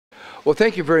Well,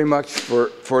 thank you very much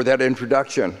for that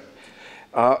introduction.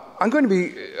 I'm going to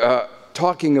be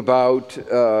talking about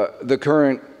the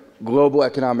current global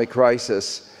economic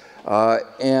crisis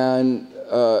and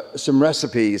some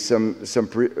recipes, some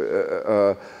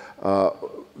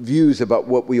views about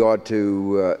what we ought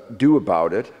to do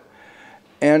about it.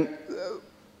 And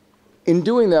in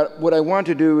doing that, what I want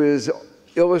to do is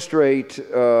illustrate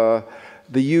the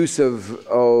use of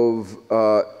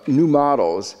new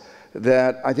models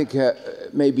that I think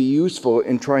may be useful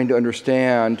in trying to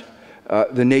understand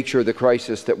the nature of the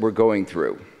crisis that we're going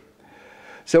through.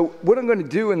 So what I'm going to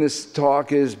do in this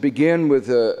talk is begin with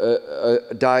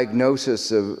a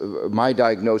diagnosis of my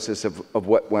diagnosis of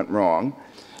what went wrong,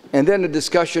 and then a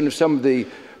discussion of some of the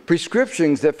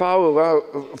prescriptions that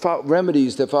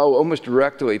remedies that follow almost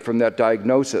directly from that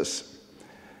diagnosis.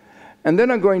 And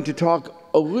then I'm going to talk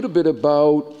a little bit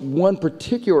about one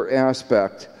particular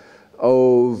aspect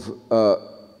of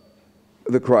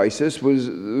the crisis, was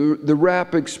the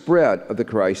rapid spread of the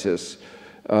crisis,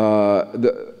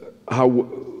 how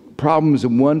problems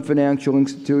in one financial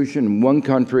institution in one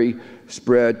country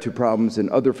spread to problems in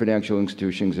other financial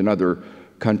institutions in other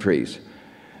countries.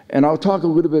 And I'll talk a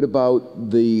little bit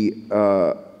about the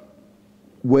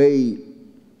way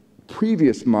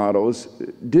previous models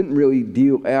didn't really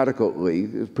deal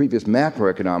adequately, previous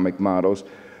macroeconomic models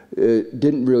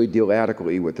didn't really deal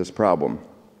adequately with this problem.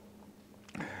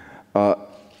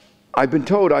 I've been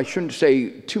told I shouldn't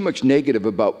say too much negative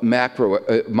about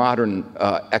modern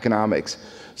economics,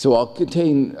 so I'll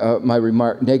contain my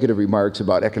negative remarks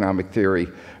about economic theory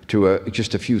to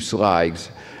just a few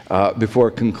slides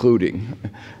before concluding.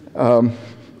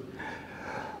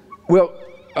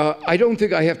 I don't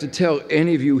think I have to tell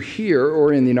any of you here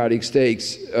or in the United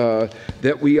States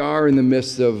that we are in the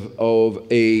midst of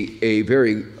a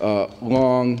very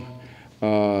long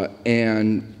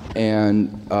and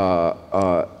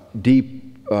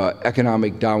deep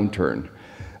economic downturn.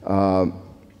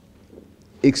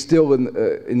 It's still in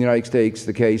the United States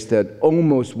the case that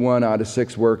almost 1 out of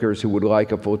 6 workers who would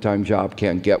like a full-time job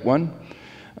can't get one.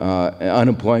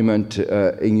 Unemployment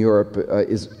in Europe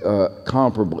is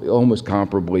almost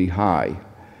comparably high.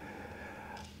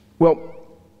 Well,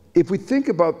 if we think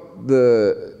about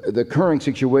the current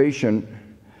situation,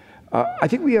 I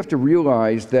think we have to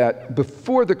realize that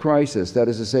before the crisis, that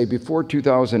is to say before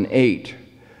 2008,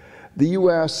 the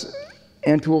U.S.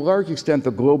 and to a large extent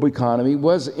the global economy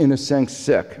was in a sense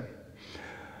sick.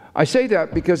 I say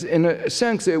that because in a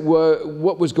sense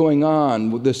what was going on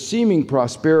with the seeming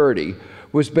prosperity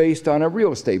was based on a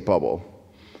real estate bubble.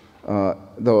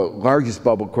 The largest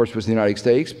bubble, of course, was the United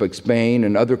States, but Spain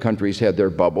and other countries had their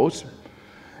bubbles.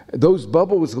 Those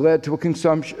bubbles led to a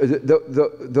consumption.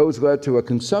 Those led to a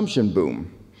consumption boom,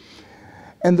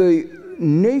 and the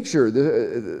nature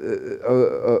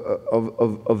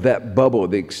of that bubble,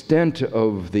 the extent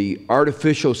of the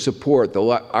artificial support,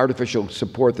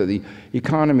 that the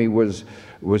economy was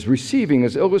receiving,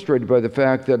 is illustrated by the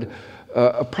fact that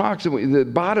approximately the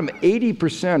bottom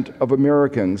 80% of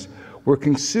Americans were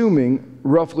consuming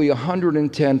roughly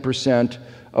 110%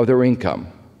 of their income.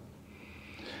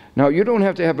 Now, you don't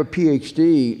have to have a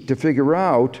PhD to figure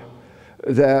out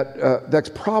that that's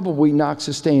probably not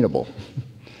sustainable.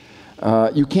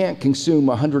 You can't consume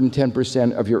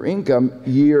 110% of your income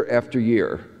year after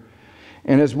year.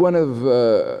 And as one of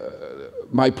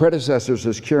my predecessors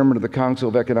as chairman of the Council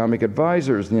of Economic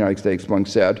Advisors in the United States once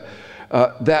said,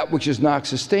 that which is not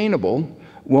sustainable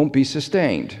won't be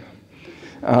sustained.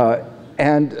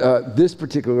 This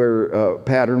particular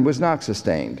pattern was not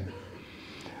sustained.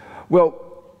 Well,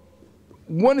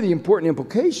 one of the important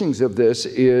implications of this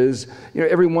is,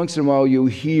 every once in a while you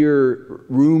hear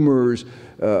rumors,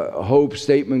 hope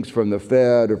statements from the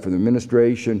Fed or from the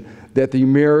administration that the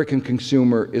American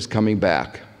consumer is coming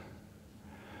back.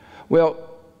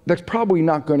 Well, that's probably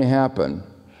not going to happen.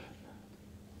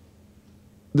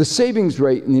 The savings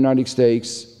rate in the United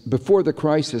States before the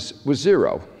crisis was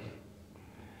 0.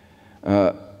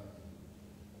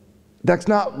 That's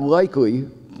not likely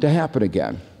to happen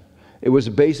again. It was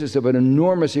a basis of an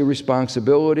enormous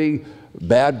irresponsibility,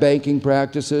 bad banking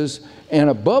practices, and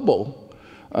a bubble,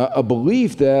 a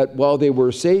belief that while they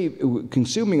were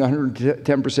consuming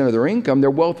 110% of their income, their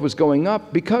wealth was going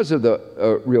up because of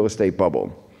the real estate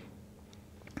bubble.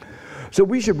 So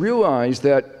we should realize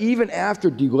that even after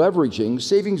deleveraging,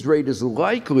 savings rate is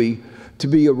likely to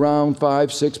be around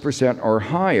 5–6% or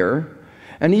higher.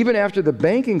 And even after the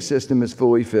banking system is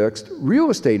fully fixed, real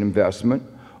estate investment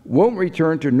won't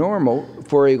return to normal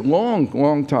for a long,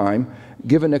 long time,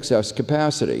 given excess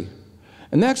capacity.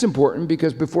 And that's important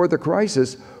because before the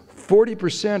crisis,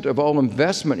 40% of all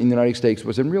investment in the United States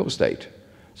was in real estate.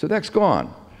 So that's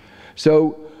gone.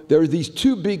 So there are these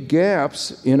two big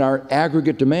gaps in our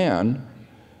aggregate demand: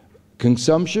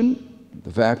 consumption,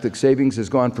 the fact that savings has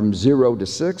gone from 0 to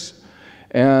 6,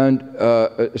 and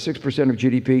 6% of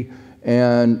GDP,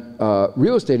 and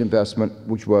real estate investment,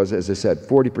 which was, as I said,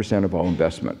 40% of all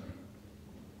investment.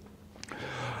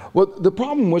 Well, the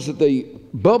problem was that the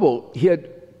bubble hid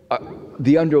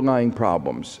the underlying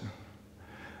problems.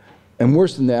 And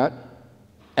worse than that,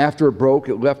 after it broke,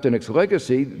 it left in its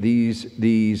legacy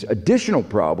these additional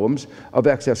problems of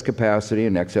excess capacity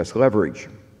and excess leverage.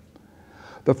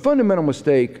 The fundamental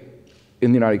mistake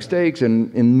in the United States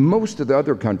and in most of the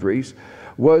other countries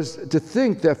was to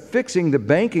think that fixing the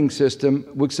banking system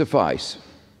would suffice.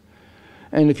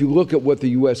 And if you look at what the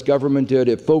US government did,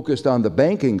 it focused on the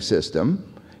banking system,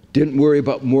 didn't worry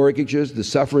about mortgages, the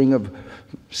suffering of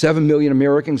 7 million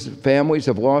Americans, families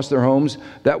have lost their homes.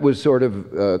 That was sort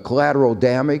of collateral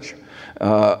damage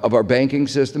of our banking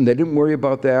system. They didn't worry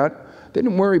about that. They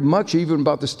didn't worry much even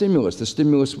about the stimulus. The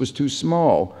stimulus was too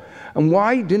small. And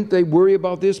why didn't they worry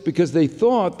about this? Because they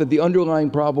thought that the underlying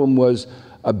problem was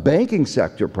a banking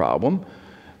sector problem,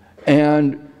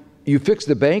 and you fix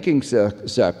the banking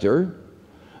sector,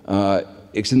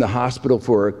 it's in the hospital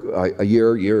for a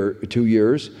year, 2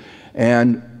 years,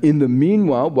 and in the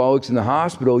meanwhile, while it's in the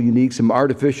hospital, you need some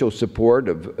artificial support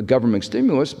of government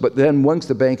stimulus, but then once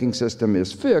the banking system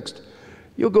is fixed,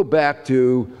 you'll go back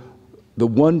to the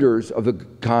wonders of the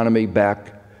economy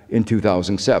back in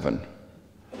 2007.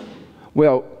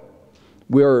 Well,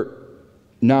 we're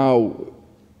now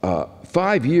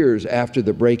 5 years after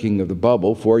the breaking of the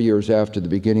bubble, 4 years after the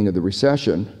beginning of the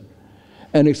recession,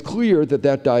 and it's clear that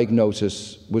that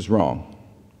diagnosis was wrong,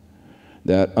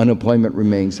 that unemployment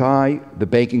remains high, the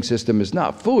banking system is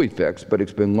not fully fixed, but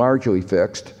it's been largely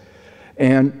fixed,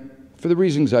 and for the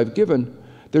reasons I've given,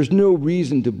 there's no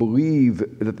reason to believe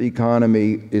that the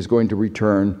economy is going to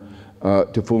return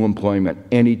to full employment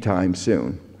anytime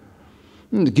soon.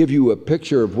 And to give you a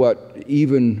picture of what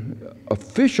even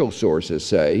official sources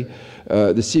say,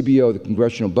 the CBO, the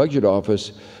Congressional Budget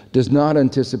Office, does not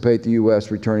anticipate the U.S.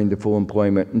 returning to full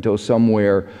employment until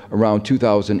somewhere around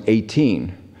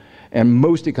 2018. And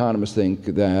most economists think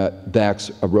that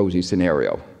that's a rosy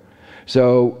scenario.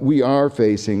 So we are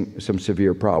facing some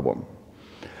severe problem.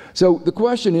 So the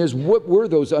question is, what were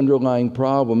those underlying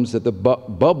problems that the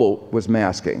bubble was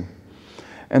masking?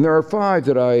 And there are 5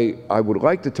 that I would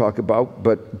like to talk about,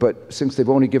 but since they've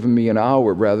only given me an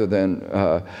hour rather than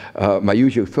my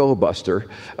usual filibuster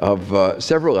of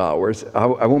several hours,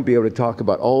 I won't be able to talk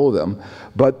about all of them.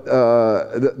 But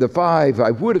the 5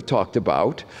 I would have talked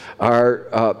about are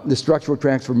the structural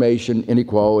transformation,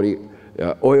 inequality,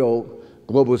 oil,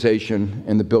 globalization,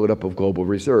 and the buildup of global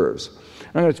reserves.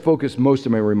 I'm going to focus most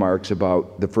of my remarks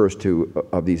about the first 2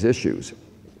 of these issues.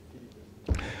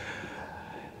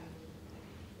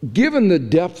 Given the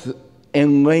depth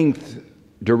and length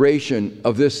duration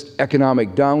of this economic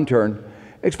downturn,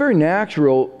 it's very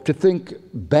natural to think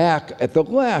back at the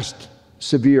last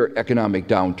severe economic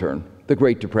downturn, the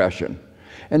Great Depression,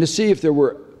 and to see if there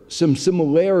were some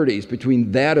similarities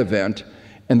between that event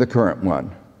and the current one.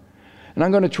 And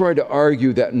I'm going to try to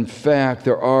argue that, in fact,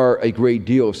 there are a great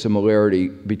deal of similarity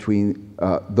between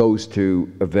those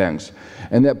 2 events,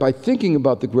 and that by thinking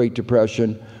about the Great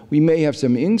Depression, we may have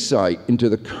some insight into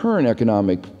the current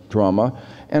economic trauma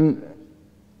and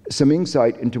some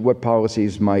insight into what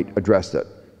policies might address it.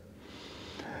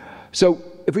 So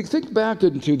if we think back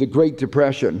into the Great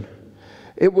Depression,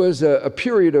 it was a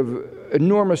period of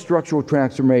enormous structural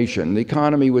transformation. The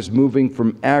economy was moving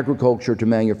from agriculture to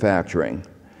manufacturing.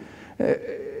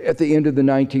 At the end of the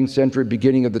 19th century,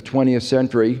 beginning of the 20th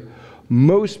century,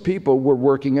 most people were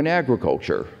working in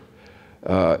agriculture.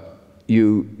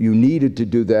 You needed to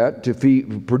do that to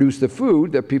produce the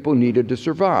food that people needed to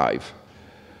survive.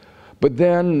 But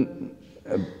then,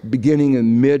 beginning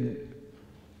in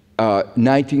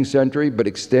mid-19th century, but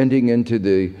extending into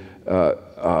the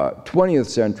 20th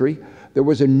century, there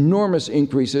was enormous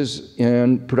increases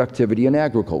in productivity in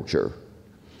agriculture.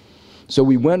 So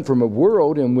we went from a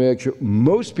world in which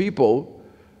most people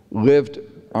lived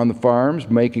on the farms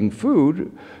making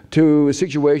food to a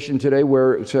situation today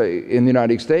where, say, in the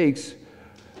United States,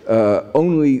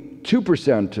 only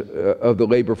 2% of the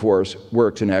labor force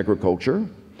works in agriculture,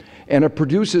 and it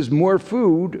produces more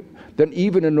food than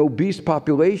even an obese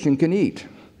population can eat.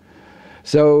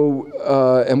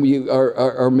 So, and we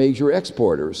are major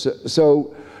exporters.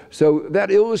 So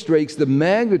that illustrates the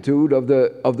magnitude of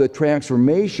the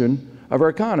transformation of our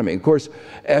economy. Of course,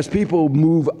 as people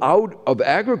move out of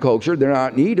agriculture, they're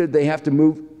not needed, they have to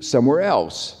move somewhere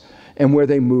else. And where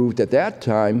they moved at that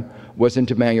time was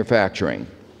into manufacturing.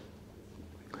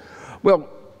 Well,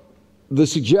 the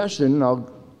suggestion, I'll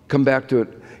come back to it,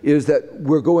 is that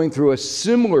we're going through a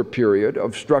similar period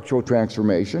of structural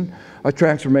transformation, a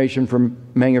transformation from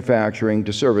manufacturing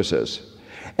to services.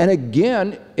 And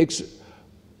again, it's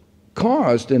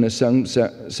caused in a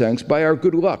sense by our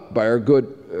good luck, by our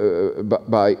good,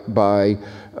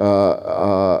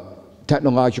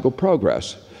 technological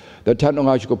progress. That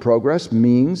technological progress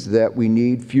means that we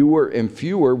need fewer and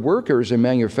fewer workers in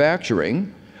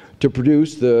manufacturing to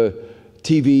produce the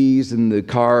TVs and the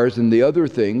cars and the other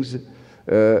things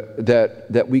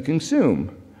that we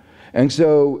consume. And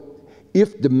so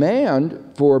if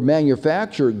demand for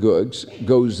manufactured goods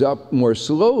goes up more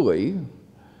slowly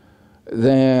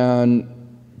than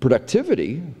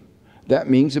productivity, that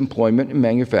means employment in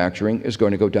manufacturing is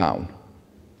going to go down.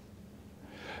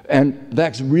 And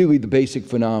that's really the basic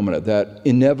phenomena, that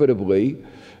inevitably,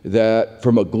 that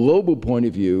from a global point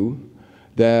of view,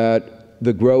 that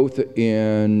the growth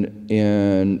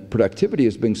in productivity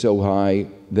has been so high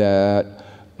that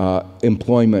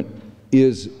employment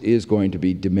is going to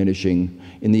be diminishing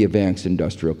in the advanced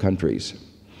industrial countries.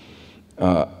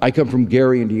 I come from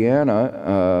Gary,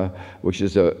 Indiana, which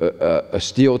is a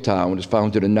steel town. It was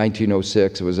founded in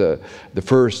 1906. It was the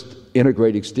first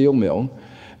integrated steel mill.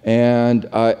 And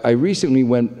I recently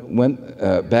went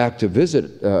back to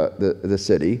visit the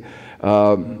city.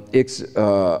 It's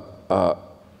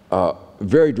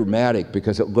very dramatic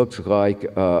because it looks like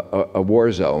a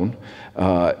war zone,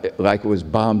 like it was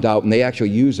bombed out. And they actually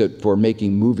use it for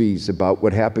making movies about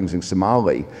what happens in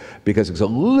Somali, because it's a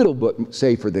little bit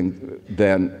safer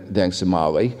than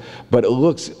Somali, but it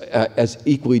looks as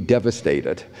equally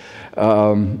devastated.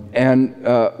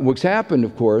 What's happened,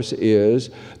 of course, is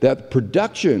that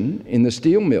production in the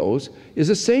steel mills is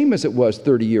the same as it was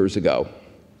 30 years ago,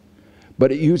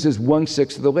 but it uses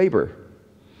 1/6 of the labor.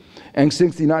 And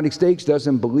since the United States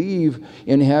doesn't believe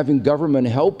in having government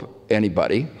help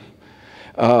anybody,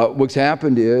 what's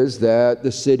happened is that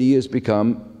the city has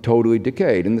become totally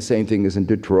decayed, and the same thing is in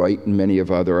Detroit and many of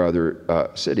other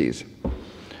cities.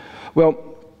 Well,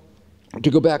 to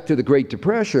go back to the Great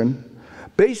Depression,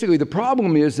 basically the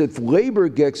problem is that if labor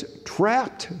gets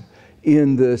trapped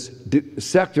in this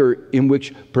sector in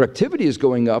which productivity is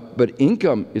going up but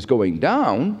income is going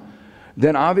down,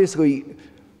 then obviously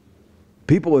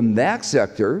people in that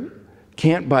sector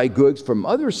can't buy goods from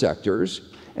other sectors,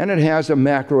 and it has a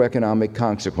macroeconomic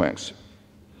consequence.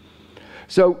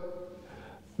 So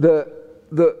the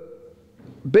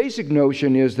basic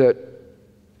notion is that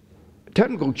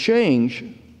technical change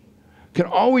can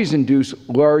always induce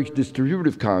large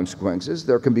distributive consequences.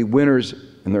 There can be winners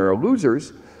and there are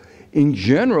losers. In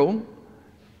general,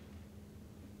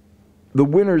 the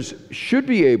winners should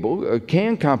be able,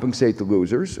 can compensate the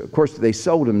losers. Of course, they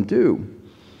seldom do.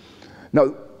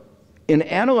 Now, in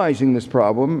analyzing this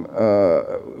problem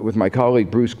with my colleague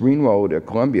Bruce Greenwald at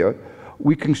Columbia,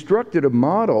 we constructed a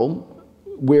model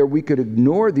where we could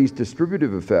ignore these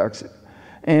distributive effects,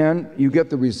 and you get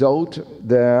the result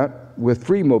that with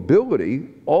free mobility,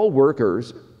 all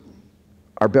workers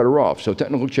are better off. So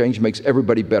technical change makes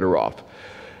everybody better off.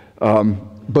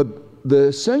 But the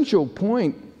essential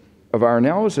point of our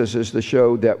analysis is to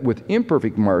show that with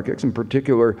imperfect markets, in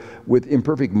particular with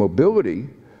imperfect mobility,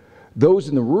 those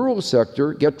in the rural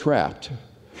sector get trapped.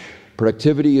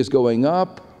 Productivity is going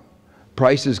up,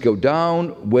 prices go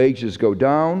down, wages go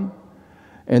down,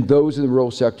 and those in the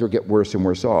rural sector get worse and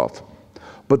worse off.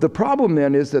 But the problem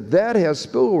then is that that has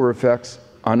spillover effects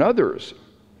on others.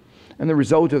 And the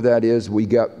result of that is we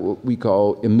get what we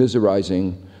call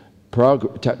immiserizing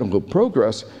technical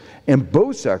progress, and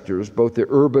both sectors, both the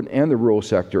urban and the rural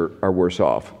sector, are worse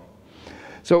off.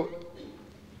 So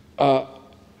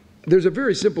there's a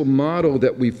very simple model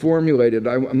that we formulated.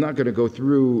 I'm not going to go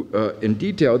through in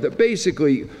detail, that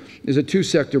basically is a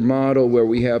two-sector model where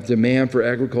we have demand for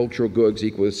agricultural goods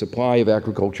equal to supply of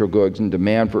agricultural goods, and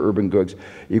demand for urban goods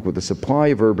equal to supply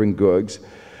of urban goods.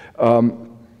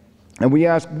 And we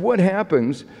ask what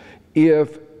happens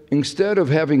if instead of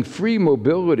having free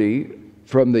mobility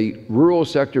from the rural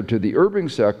sector to the urban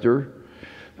sector,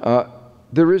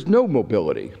 there is no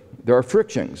mobility. There are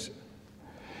frictions.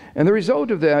 And the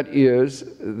result of that is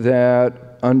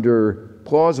that under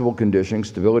plausible conditions,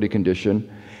 stability condition,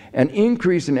 an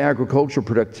increase in agricultural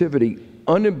productivity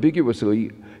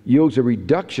unambiguously yields a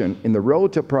reduction in the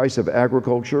relative price of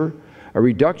agriculture, a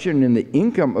reduction in the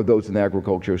income of those in the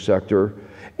agricultural sector,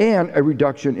 and a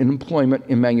reduction in employment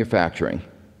in manufacturing.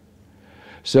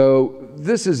 So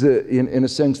this is, in a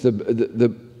sense,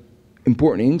 the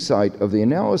important insight of the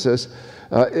analysis.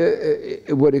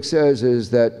 What it says is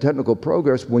that technical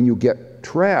progress, when you get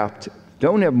trapped,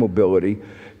 don't have mobility,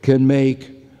 can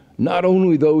make not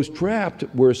only those trapped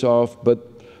worse off,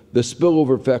 but the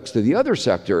spillover effects to the other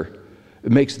sector,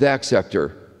 it makes that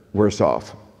sector worse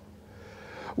off.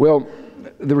 Well,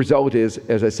 the result is,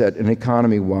 as I said, an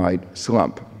economy-wide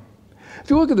slump. If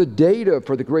you look at the data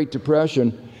for the Great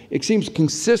Depression, it seems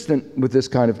consistent with this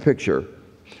kind of picture.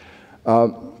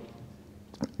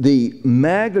 The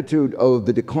magnitude of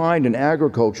the decline in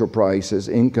agricultural prices,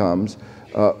 incomes,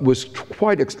 was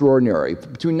quite extraordinary.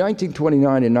 Between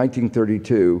 1929 and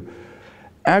 1932,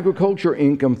 agriculture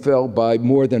income fell by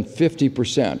more than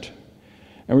 50%.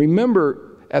 And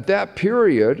remember, at that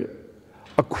period,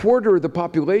 a quarter of the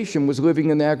population was living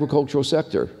in the agricultural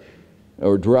sector,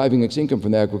 or deriving its income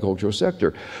from the agricultural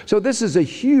sector. So this is a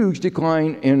huge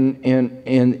decline in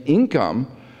income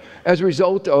as a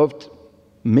result of,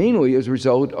 mainly as a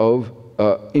result of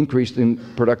increase in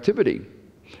productivity.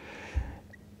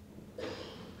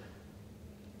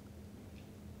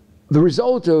 The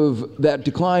result of that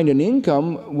decline in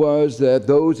income was that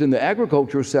those in the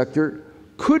agricultural sector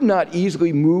could not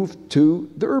easily move to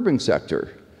the urban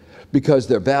sector because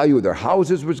their value of their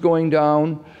houses was going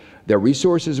down, their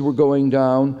resources were going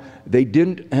down, they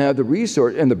didn't have the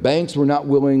resource, and the banks were not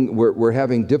willing, were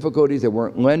having difficulties, they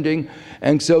weren't lending,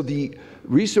 and so the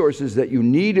resources that you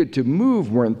needed to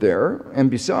move weren't there, and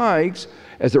besides,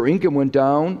 as their income went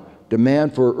down,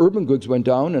 demand for urban goods went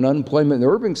down and unemployment in the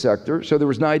urban sector, so there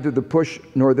was neither the push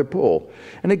nor the pull.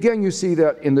 And again, you see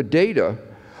that in the data.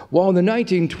 While in the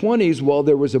 1920s, while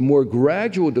there was a more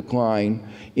gradual decline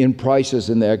in prices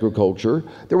in the agriculture,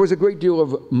 there was a great deal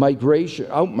of migration,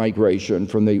 out-migration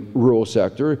from the rural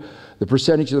sector. The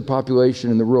percentage of the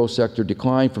population in the rural sector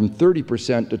declined from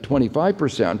 30% to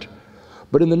 25%.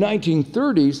 But in the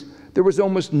 1930s, there was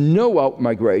almost no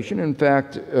out-migration. In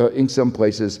fact, in some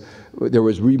places, there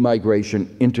was remigration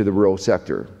into the rural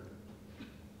sector.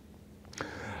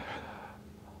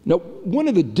 Now, one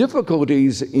of the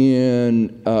difficulties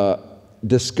in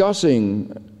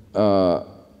discussing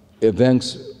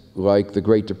events like the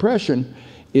Great Depression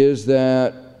is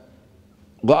that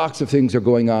lots of things are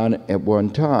going on at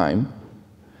one time.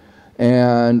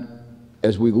 And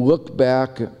as we look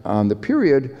back on the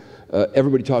period,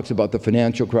 everybody talks about the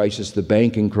financial crisis, the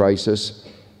banking crisis.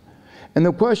 And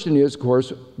the question is, of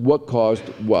course, what caused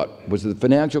what? Was it the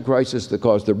financial crisis that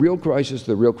caused the real crisis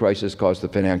caused the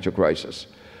financial crisis?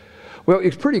 Well,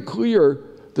 it's pretty clear.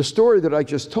 The story that I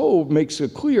just told makes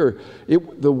it clear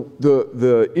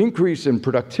the increase in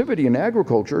productivity in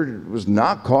agriculture was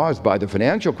not caused by the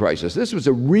financial crisis. This was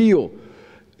a real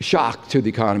shock to the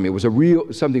economy. It was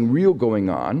something real going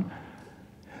on.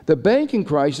 The banking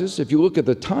crisis, if you look at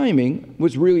the timing,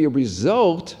 was really a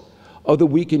result of the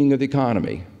weakening of the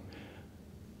economy.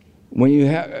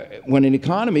 When an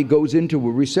economy goes into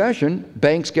a recession,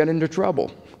 banks get into trouble.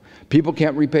 People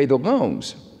can't repay the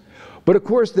loans. But of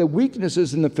course, the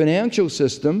weaknesses in the financial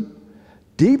system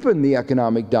deepen the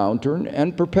economic downturn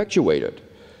and perpetuate it.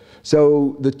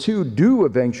 So the two do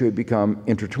eventually become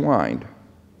intertwined.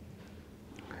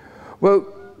 Well,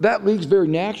 that leads very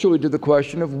naturally to the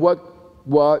question of what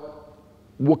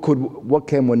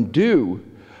can one do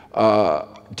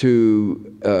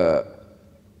to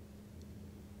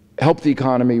help the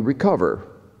economy recover?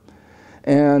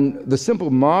 And the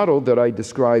simple model that I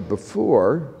described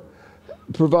before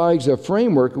provides a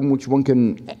framework in which one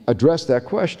can address that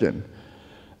question.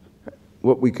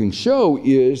 What we can show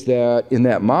is that, in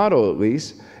that model at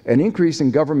least, an increase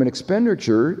in government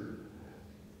expenditure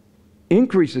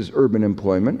increases urban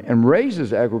employment and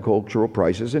raises agricultural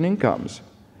prices and incomes.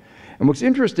 And what's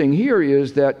interesting here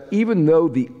is that even though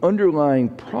the underlying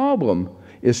problem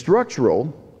is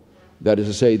structural, that is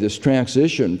to say, this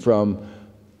transition from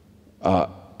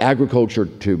agriculture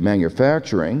to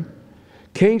manufacturing,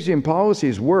 Keynesian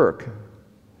policies work.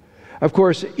 Of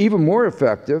course, even more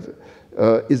effective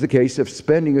is the case if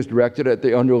spending is directed at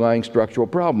the underlying structural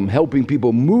problem, helping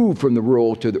people move from the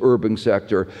rural to the urban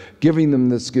sector, giving them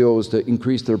the skills to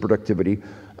increase their productivity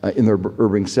in the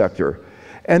urban sector.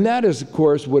 And that is, of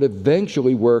course, what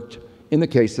eventually worked in the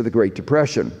case of the Great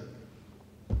Depression.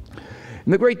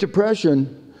 In the Great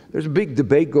Depression, there's a big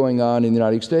debate going on in the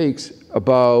United States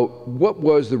about what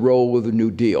was the role of the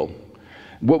New Deal.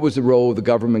 What was the role of the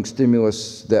government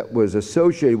stimulus that was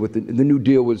associated with the New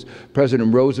Deal? Was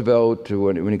President Roosevelt,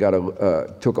 when he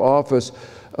took office,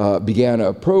 began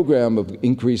a program of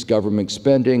increased government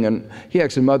spending, and he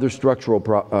had some other structural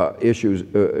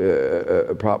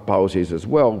policies as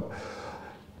well.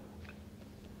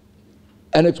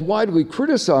 And it's widely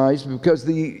criticized because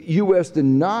the U.S. did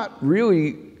not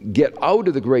really get out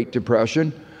of the Great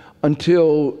Depression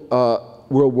until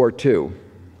World War II.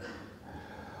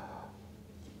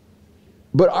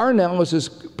 But our analysis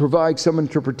provides some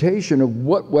interpretation of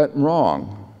what went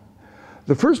wrong.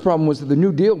 The first problem was that the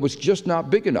New Deal was just not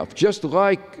big enough. Just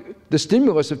like the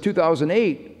stimulus of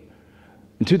 2008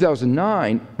 and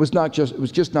 2009 was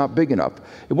just not big enough.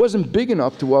 It wasn't big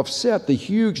enough to offset the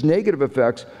huge negative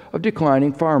effects of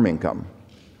declining farm income.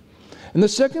 And the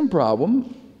second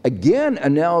problem, again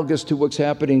analogous to what's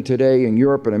happening today in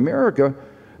Europe and America,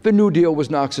 the New Deal was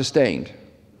not sustained.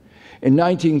 In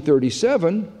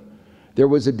 1937, there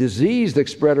was a disease that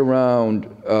spread around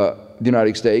the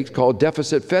United States called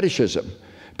deficit fetishism.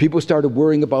 People started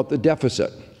worrying about the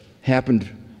deficit.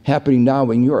 Happening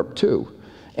now in Europe too,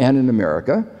 and in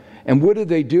America. And what did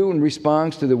they do in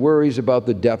response to the worries about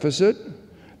the deficit?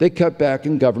 They cut back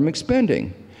in government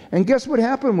spending. And guess what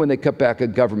happened when they cut back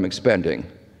in government spending?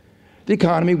 The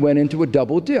economy went into a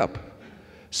double dip.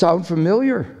 Sound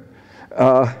familiar?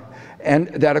 And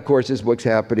that, of course, is what's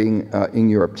happening in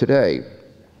Europe today.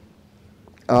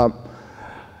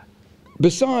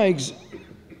 Besides,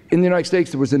 in the United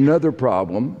States, there was another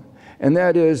problem, and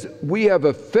that is we have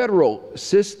a federal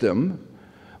system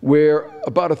where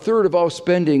about a third of all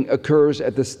spending occurs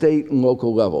at the state and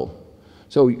local level.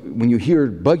 So when you hear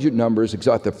budget numbers, it's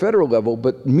at the federal level,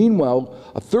 but meanwhile,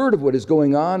 a third of what is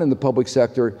going on in the public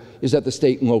sector is at the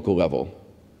state and local level.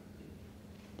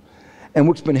 And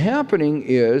what's been happening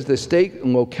is the state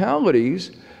and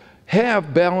localities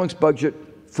have balanced budget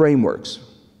frameworks,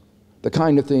 the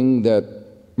kind of thing that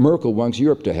Merkel wants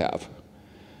Europe to have.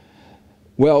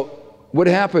 Well, what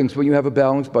happens when you have a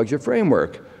balanced budget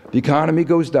framework? The economy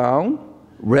goes down,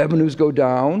 revenues go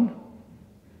down,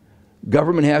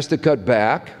 government has to cut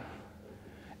back,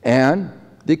 and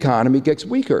the economy gets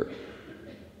weaker.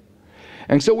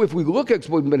 And so if we look at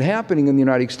what's been happening in the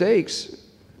United States,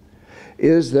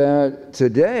 is that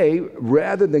today,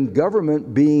 rather than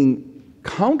government being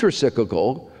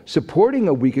counter-cyclical, supporting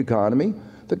a weak economy,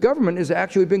 the government has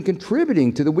actually been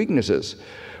contributing to the weaknesses.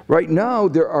 Right now,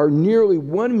 there are nearly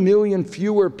 1 million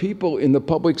fewer people in the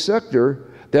public sector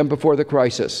than before the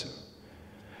crisis.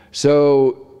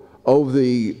 So of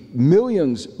the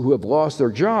millions who have lost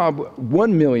their job,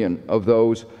 1 million of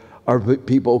those are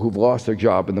people who've lost their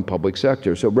job in the public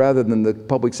sector. So rather than the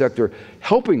public sector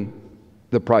helping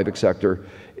the private sector,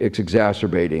 it's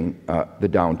exacerbating the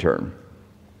downturn.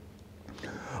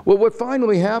 Well, what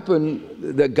finally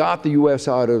happened that got the U.S.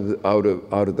 out of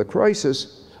the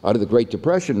crisis, out of the Great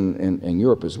Depression and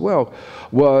Europe as well,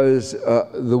 was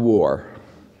the war.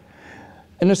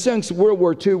 In a sense, World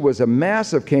War II was a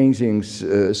massive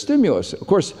Keynesian stimulus. Of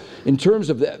course, in terms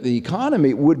of the economy,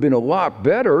 it would have been a lot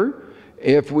better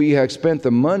if we had spent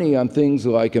the money on things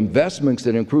like investments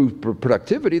that improve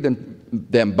productivity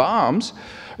than bombs,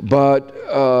 but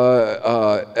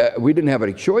we didn't have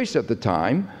any choice at the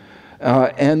time.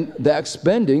 And that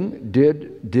spending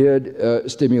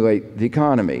did stimulate the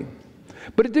economy.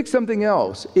 But it did something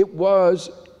else. It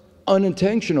was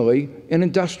unintentionally an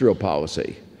industrial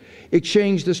policy. It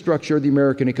changed the structure of the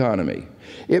American economy.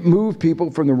 It moved people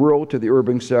from the rural to the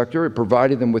urban sector. It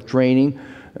provided them with training.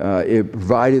 It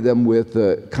provided them with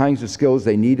the kinds of skills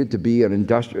they needed to be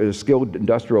a skilled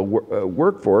industrial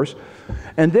workforce.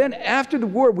 And then after the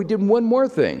war, we did one more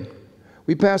thing.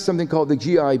 We passed something called the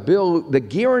GI Bill that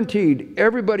guaranteed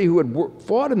everybody who had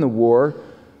fought in the war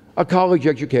a college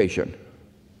education.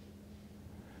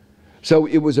 So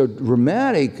it was a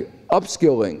dramatic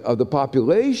upskilling of the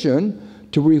population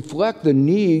to reflect the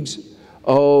needs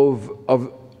of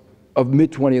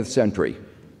mid-20th century.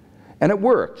 And it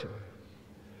worked.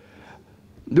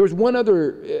 There was one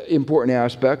other important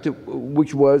aspect,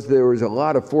 which was there was a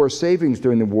lot of forced savings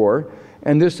during the war,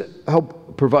 and this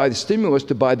helped provide stimulus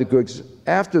to buy the goods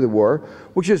after the war,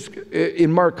 which is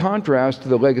in marked contrast to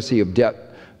the legacy of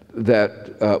debt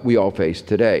that we all face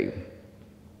today.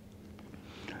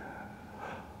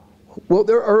 Well,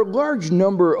 there are a large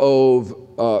number of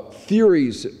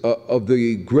theories of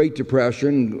the Great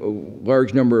Depression, a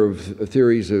large number of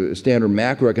theories, standard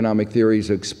macroeconomic theories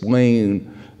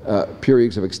explain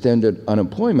periods of extended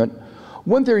unemployment.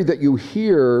 One theory that you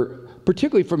hear,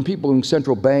 particularly from people in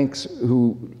central banks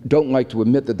who don't like to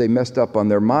admit that they messed up on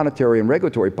their monetary and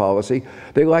regulatory policy,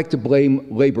 they like to blame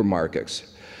labor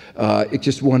markets. It's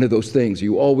just one of those things.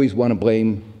 You always want to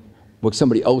blame what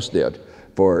somebody else did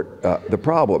for the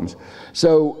problems.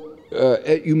 So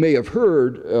you may have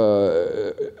heard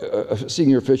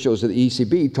senior officials at the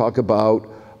ECB talk about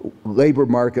labor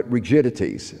market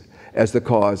rigidities as the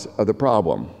cause of the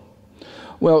problem.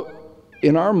 Well,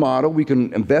 in our model, we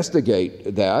can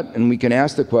investigate that, and we can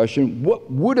ask the question, what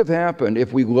would have happened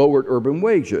if we lowered urban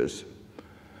wages?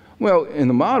 Well, in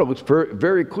the model, it's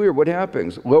very clear what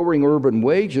happens. Lowering urban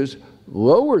wages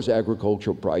lowers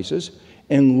agricultural prices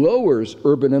and lowers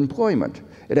urban employment.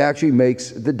 It actually makes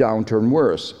the downturn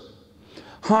worse.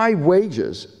 High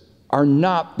wages are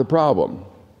not the problem.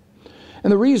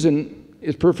 And the reason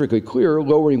is perfectly clear.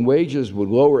 Lowering wages would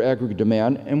lower aggregate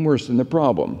demand and worsen the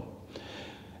problem.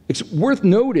 It's worth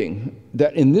noting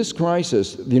that in this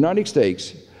crisis, the United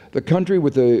States, the country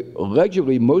with the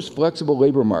allegedly most flexible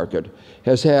labor market,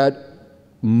 has had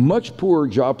much poorer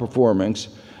job performance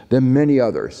than many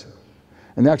others.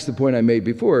 And that's the point I made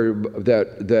before,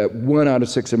 that 1 out of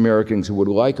 6 Americans who would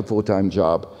like a full-time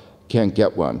job can't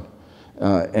get one.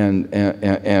 And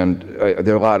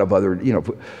there are a lot of other,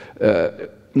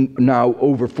 now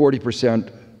over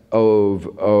 40%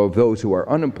 of those who are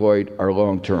unemployed are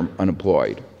long-term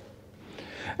unemployed.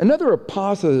 Another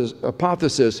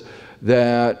hypothesis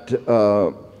that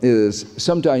is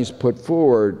sometimes put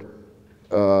forward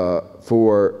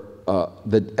for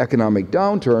the economic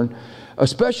downturn,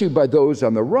 especially by those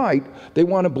on the right, they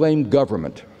want to blame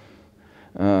government.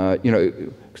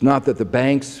 It's not that the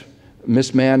banks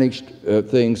mismanaged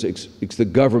things, it's the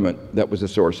government that was the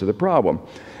source of the problem.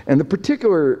 And the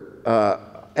particular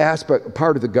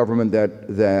part of the government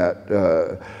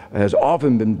that has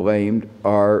often been blamed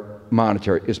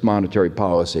is monetary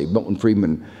policy. Milton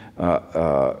Friedman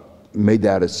made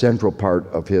that a central part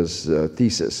of his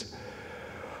thesis.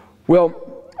 Well,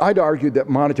 I'd argue that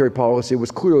monetary policy was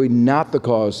clearly not the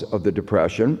cause of the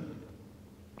Depression,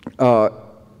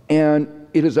 and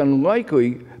it is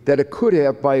unlikely that it could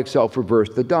have by itself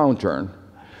reversed the downturn.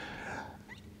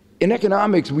 In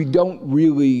economics, we don't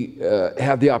really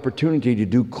have the opportunity to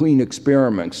do clean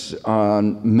experiments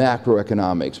on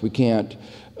macroeconomics. We can't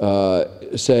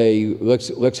say,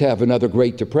 let's have another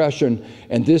Great Depression,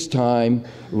 and this time,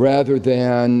 rather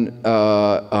than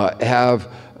have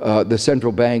the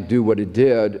central bank do what it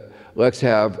did, let's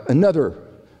have another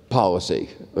policy.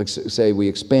 Let's say we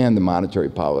expand the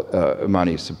monetary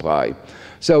money supply.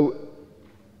 So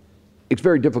it's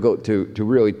very difficult to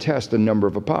really test a number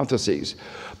of hypotheses.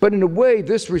 But in a way,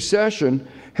 this recession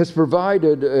has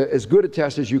provided as good a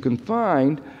test as you can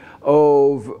find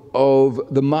of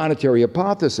the monetary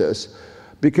hypothesis,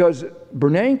 because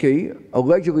Bernanke,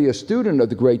 allegedly a student of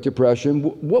the Great Depression,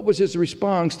 what was his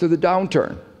response to the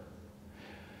downturn?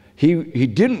 He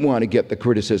didn't want to get the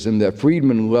criticism that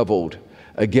Friedman leveled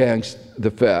against the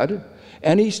Fed,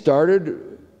 and he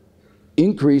started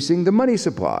increasing the money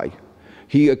supply.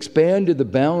 He expanded the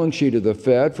balance sheet of the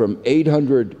Fed from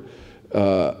 $800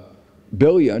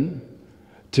 billion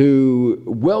to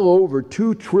well over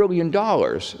 $2 trillion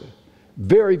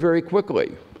very, very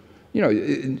quickly.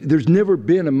 There's never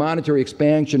been a monetary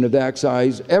expansion of that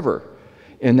size ever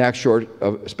in that short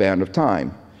span of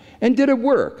time. And did it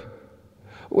work?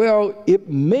 Well, it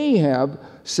may have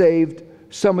saved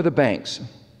some of the banks,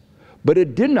 but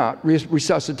it did not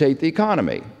resuscitate the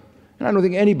economy. And I don't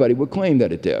think anybody would claim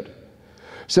that it did.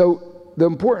 So the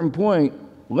important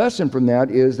lesson from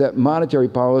that is that monetary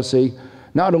policy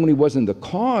not only wasn't the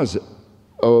cause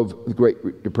of the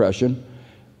Great Depression,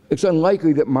 it's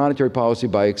unlikely that monetary policy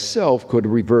by itself could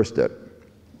have reversed it.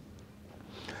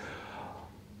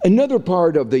 Another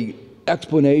part of the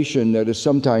explanation that is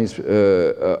sometimes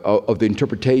of the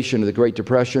interpretation of the Great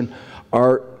Depression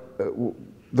are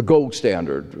the gold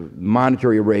standard,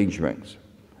 monetary arrangements.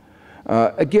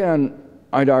 Again,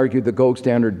 I'd argue the gold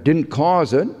standard didn't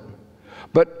cause it,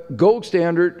 but gold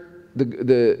standard,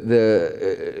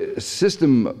 the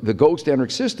system, the gold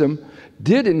standard system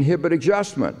did inhibit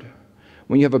adjustment.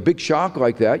 When you have a big shock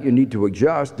like that, you need to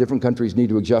adjust. Different countries need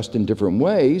to adjust in different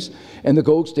ways, and the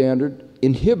gold standard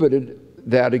inhibited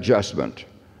that adjustment.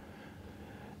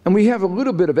 And we have a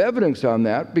little bit of evidence on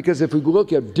that, because if we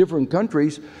look at different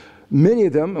countries, many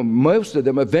of them, most of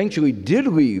them, eventually did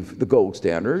leave the gold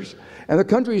standards, and the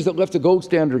countries that left the gold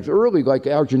standards early, like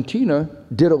Argentina,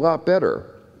 did a lot better.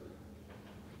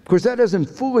 Of course, that doesn't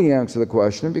fully answer the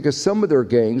question, because some of their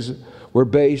gains were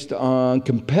based on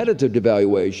competitive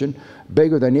devaluation,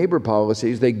 bigger than neighbor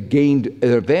policies. They gained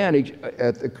an advantage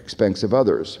at the expense of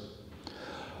others.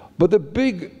 But the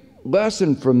big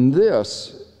lesson from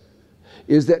this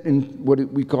is that in what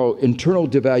we call internal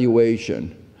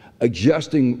devaluation,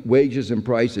 adjusting wages and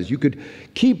prices, you could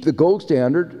keep the gold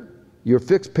standard, your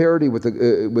fixed parity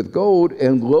with gold,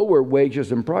 and lower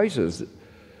wages and prices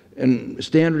in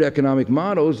standard economic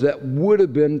models that would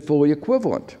have been fully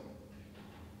equivalent.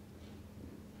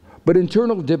 But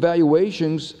internal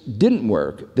devaluations didn't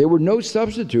work. They were no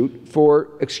substitute for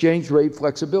exchange rate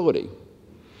flexibility.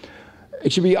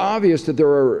 It should be obvious that there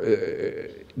are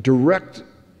direct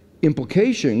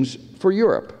implications for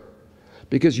Europe,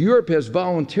 because Europe has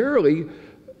voluntarily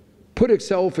put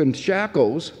itself in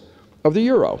shackles of the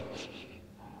euro.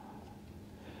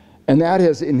 And that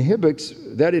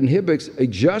inhibits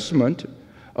adjustment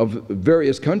of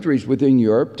various countries within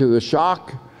Europe to the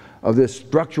shock of this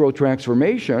structural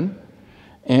transformation,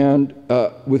 and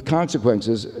with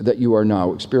consequences that you are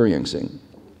now experiencing.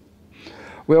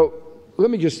 Well, let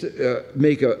me just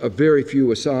make a very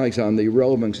few asides on the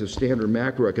relevance of standard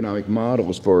macroeconomic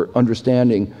models for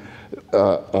understanding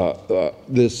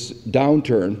this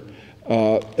downturn,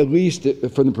 at least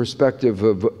from the perspective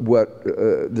of what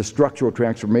the structural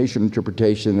transformation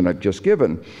interpretation that I've just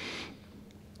given.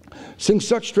 Since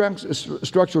such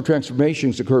structural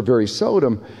transformations occur very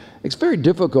seldom, it's very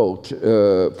difficult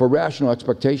for rational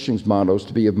expectations models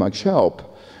to be of much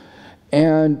help.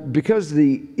 And because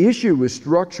the issue is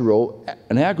structural,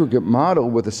 an aggregate model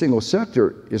with a single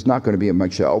sector is not going to be of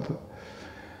much help.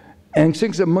 And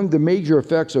since among the major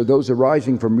effects are those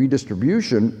arising from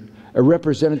redistribution, a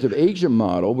representative agent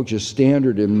model, which is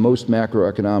standard in most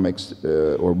macroeconomics,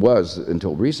 or was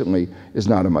until recently, is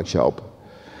not of much help.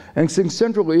 And since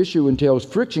central issue entails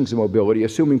frictions of mobility,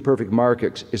 assuming perfect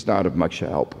markets is not of much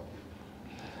help.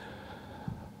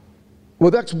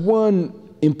 Well, that's one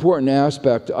important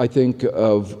aspect, I think,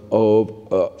 of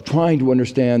trying to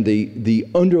understand the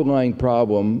underlying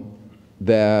problem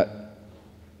that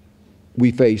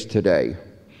we face today,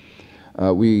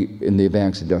 we in the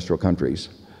advanced industrial countries.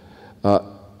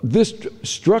 This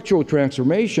structural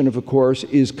transformation, of course,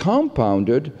 is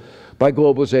compounded by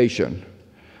globalization.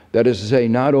 That is to say,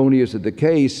 not only is it the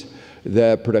case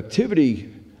that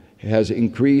productivity has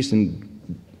increased and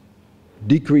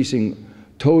decreasing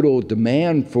total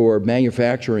demand for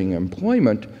manufacturing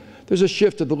employment, there's a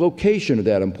shift of the location of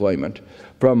that employment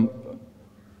from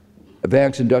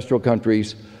advanced industrial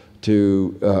countries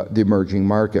to the emerging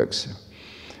markets.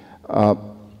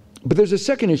 But there's a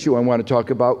second issue I want to talk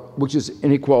about, which is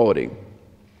inequality.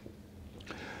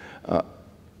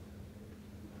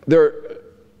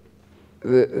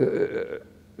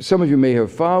 Some of you may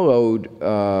have followed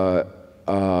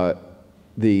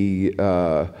the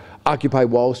Occupy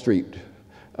Wall Street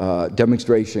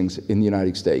demonstrations in the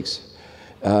United States.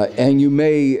 And you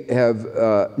may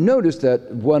have noticed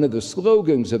that one of the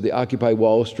slogans of the Occupy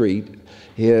Wall Street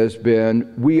has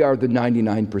been, "We are the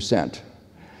 99%.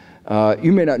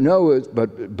 You may not know it,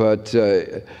 but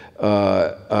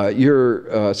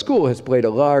your school has played a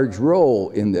large role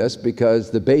in this, because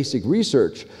the basic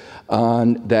research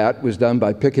on that was done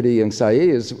by Piketty and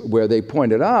Saez, where they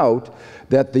pointed out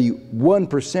that the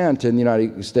 1% in the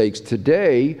United States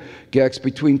today gets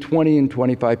between 20 and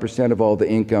 25% of all the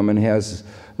income and has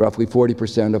roughly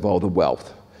 40% of all the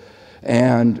wealth.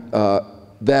 And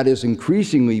that is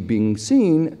increasingly being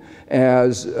seen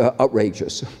as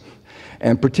outrageous.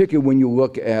 And particularly when you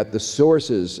look at the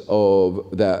sources of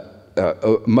that,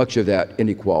 much of that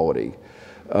inequality,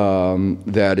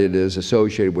 that it is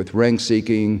associated with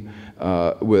rank-seeking,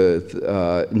 not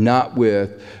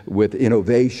with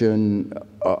innovation,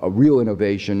 a real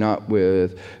innovation, not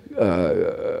with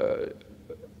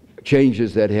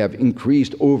changes that have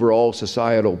increased overall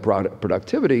societal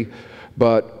productivity,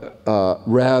 but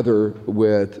rather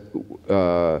with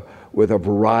a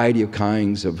variety of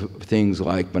kinds of things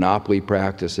like monopoly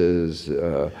practices,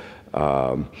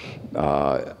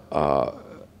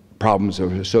 problems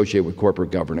associated with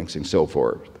corporate governance, and so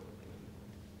forth.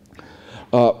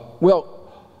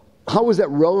 Well, how is that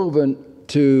relevant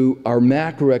to our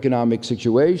macroeconomic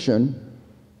situation?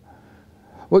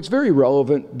 Well, it's very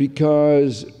relevant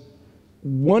because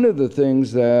one of the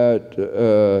things that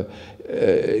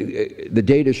the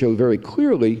data show very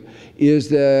clearly is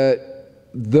that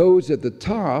those at the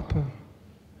top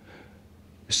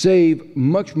save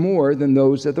much more than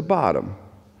those at the bottom.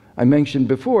 I mentioned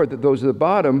before that those at the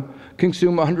bottom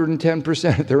consume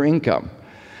 110% of their income.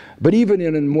 But even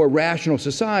in a more rational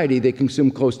society, they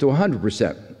consume close to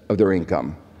 100% of their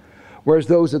income, whereas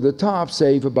those at the top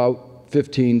save about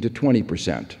 15 to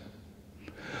 20%.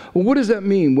 Well, what does that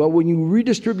mean? Well, when you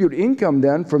redistribute income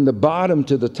then from the bottom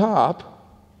to the top,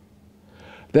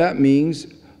 that means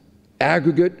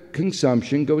aggregate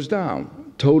consumption goes down.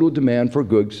 Total demand for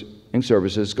goods and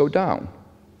services go down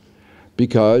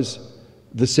because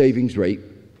the savings rate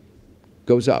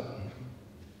goes up.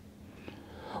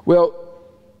 Well,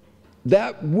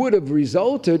 that would have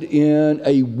resulted in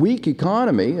a weak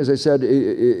economy. As I said,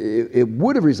 it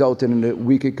would have resulted in a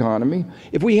weak economy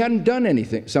if we hadn't done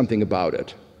something about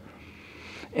it.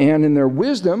 And in their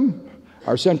wisdom,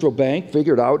 our central bank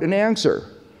figured out an answer.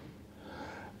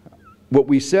 What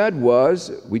we said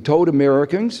was, we told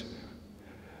Americans,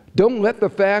 don't let the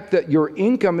fact that your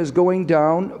income is going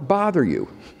down bother you.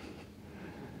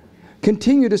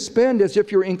 Continue to spend as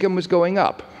if your income was going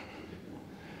up.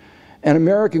 And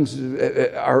Americans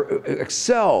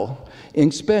excel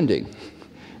in spending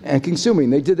and consuming.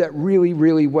 They did that really,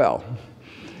 really well.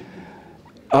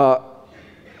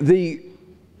 The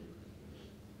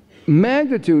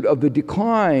magnitude of the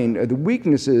decline, the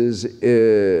weaknesses,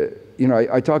 you know,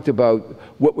 I talked about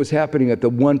what was happening at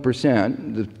the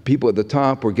 1%. The people at the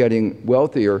top were getting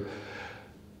wealthier.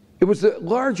 It was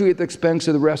largely at the expense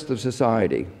of the rest of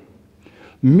society.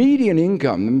 Median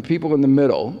income, the people in the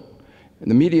middle, and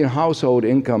the median household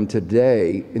income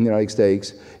today in the United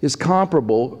States is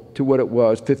comparable to what it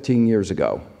was 15 years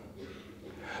ago.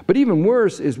 But even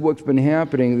worse is what's been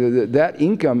happening. That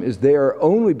income is there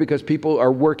only because people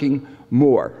are working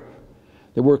more.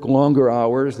 They work longer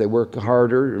hours, they work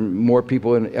harder, more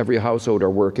people in every household are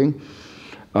working.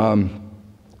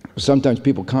 Sometimes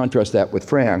people contrast that with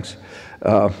France,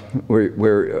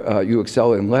 where you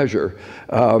excel in leisure.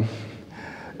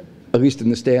 At least in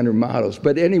the standard models.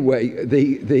 But anyway,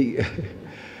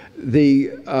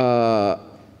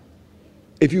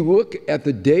 if you look at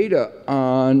the data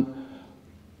on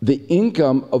the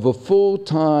income of a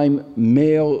full-time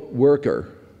male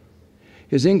worker,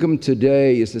 his income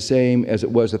today is the same as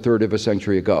it was a third of a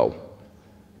century ago.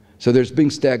 So there's been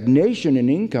stagnation in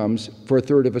incomes for a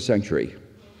third of a century.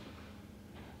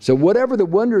 So whatever the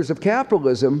wonders of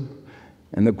capitalism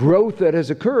and the growth that has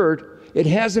occurred, it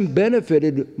hasn't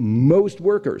benefited most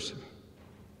workers.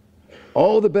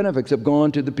 All the benefits have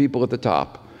gone to the people at the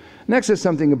top. Next is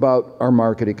something about our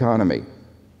market economy.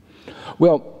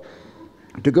 Well,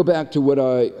 to go back to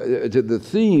to the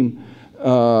theme,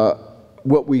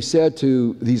 what we said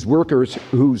to these workers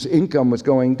whose income was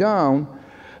going down,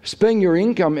 spend your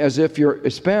income as if your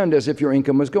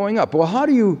income was going up. Well, how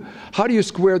do you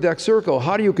square that circle?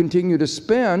 How do you continue to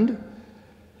spend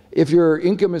if your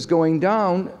income is going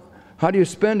down? How do you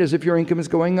spend as if your income is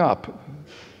going up?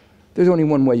 There's only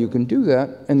one way you can do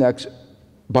that, and that's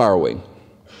borrowing.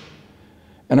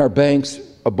 And our banks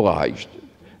obliged,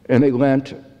 and they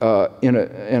lent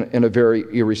in a very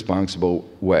irresponsible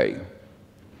way.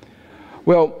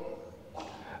 Well,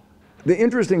 the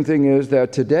interesting thing is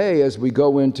that today, as we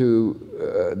go into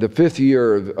the 5th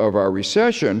year of our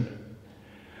recession,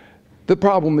 the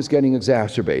problem is getting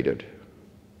exacerbated.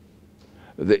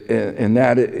 And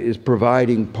that is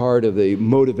providing part of the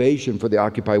motivation for the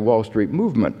Occupy Wall Street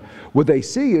movement. What they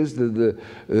see is the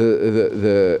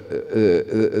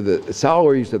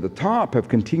salaries at the top have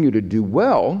continued to do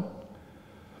well,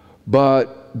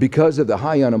 but because of the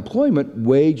high unemployment,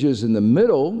 wages in the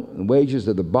middle and wages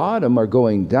at the bottom are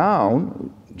going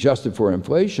down, adjusted for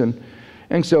inflation,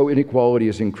 and so inequality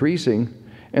is increasing,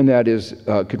 and that is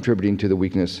contributing to the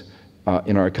weakness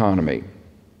in our economy.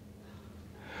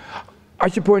 I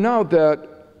should point out that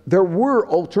there were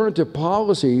alternative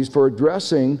policies for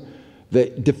addressing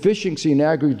the deficiency in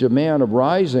aggregate demand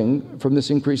arising from this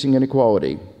increasing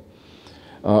inequality.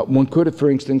 One could have,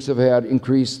 for instance, have had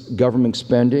increased government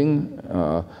spending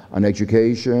on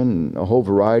education and a whole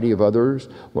variety of others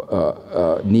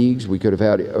needs. We could have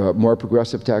had more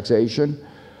progressive taxation.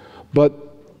 But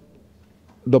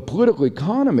the political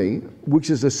economy,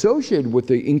 which is associated with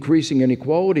the increasing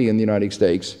inequality in the United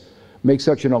States, makes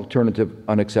such an alternative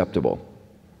unacceptable.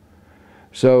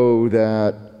 So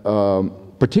that,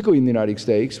 particularly in the United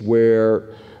States,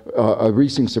 where a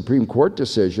recent Supreme Court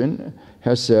decision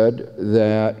has said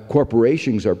that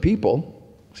corporations are people,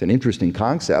 it's an interesting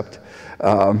concept,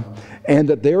 and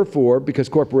that therefore, because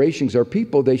corporations are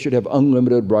people, they should have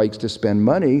unlimited rights to spend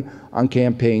money on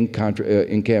campaigns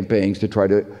to try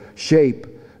to shape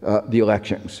the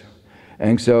elections.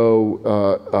 And so,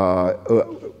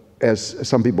 as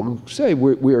some people say,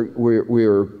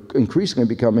 we're increasingly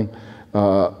becoming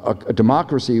a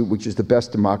democracy which is the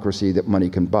best democracy that money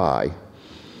can buy.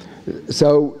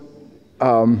 So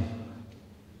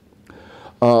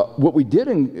what we did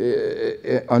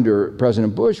under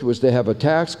President Bush was to have a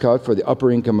tax cut for the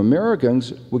upper income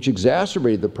Americans, which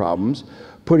exacerbated the problems,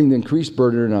 putting the increased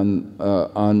burden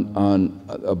on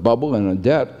a bubble and a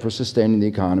debt for sustaining the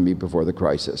economy before the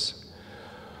crisis.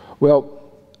 Well,